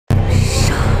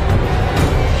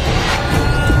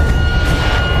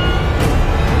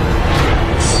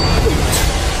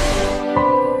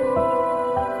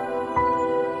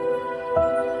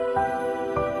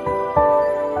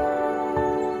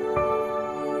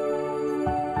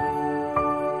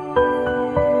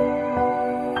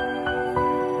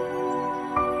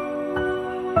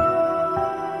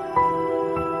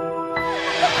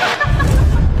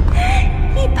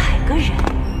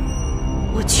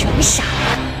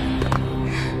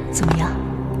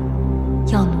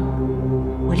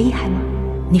厉害吗？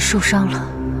你受伤了，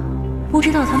不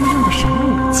知道他们用的什么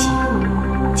武器，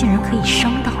竟然可以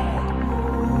伤到我。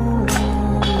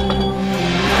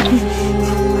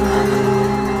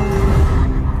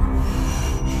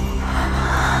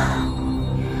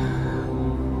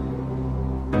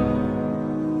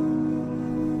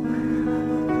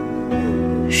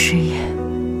师爷，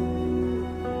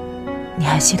你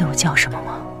还记得我叫什么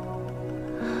吗？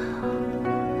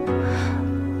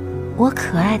我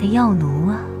可爱的药奴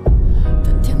啊！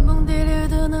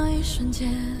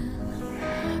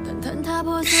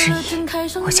师爷，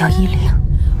我叫依灵。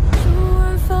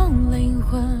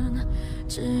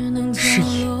师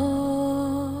爷，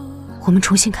我们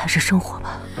重新开始生活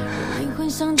吧，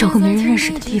找个没人认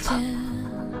识的地方。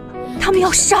他们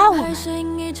要杀我们，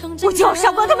我就要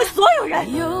杀光他们所有人！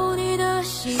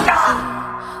杀！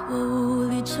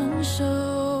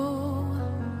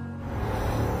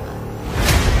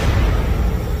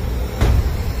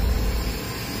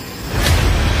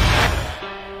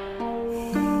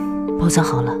包扎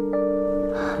好了。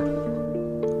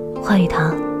华语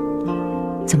堂，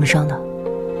怎么伤的？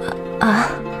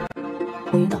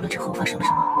我晕倒了之后发生了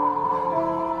什么？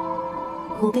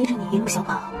我背着你一路小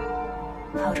跑，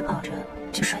跑着跑着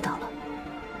就摔倒了。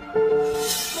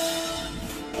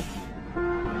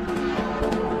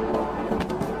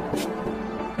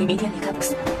你明天离开不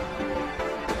死。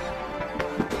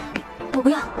我不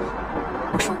要。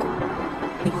我说过，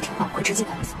你不听话我会直接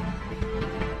赶你走。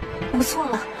我错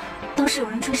了，当时有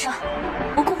人追杀，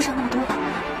我顾不上那么多了，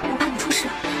我怕你出事。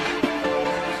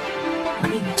我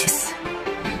宁愿去死。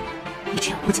你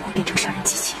这样不仅会变成杀人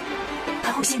机器，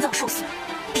还会心脏受损，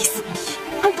必死无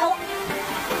疑。阿雨堂，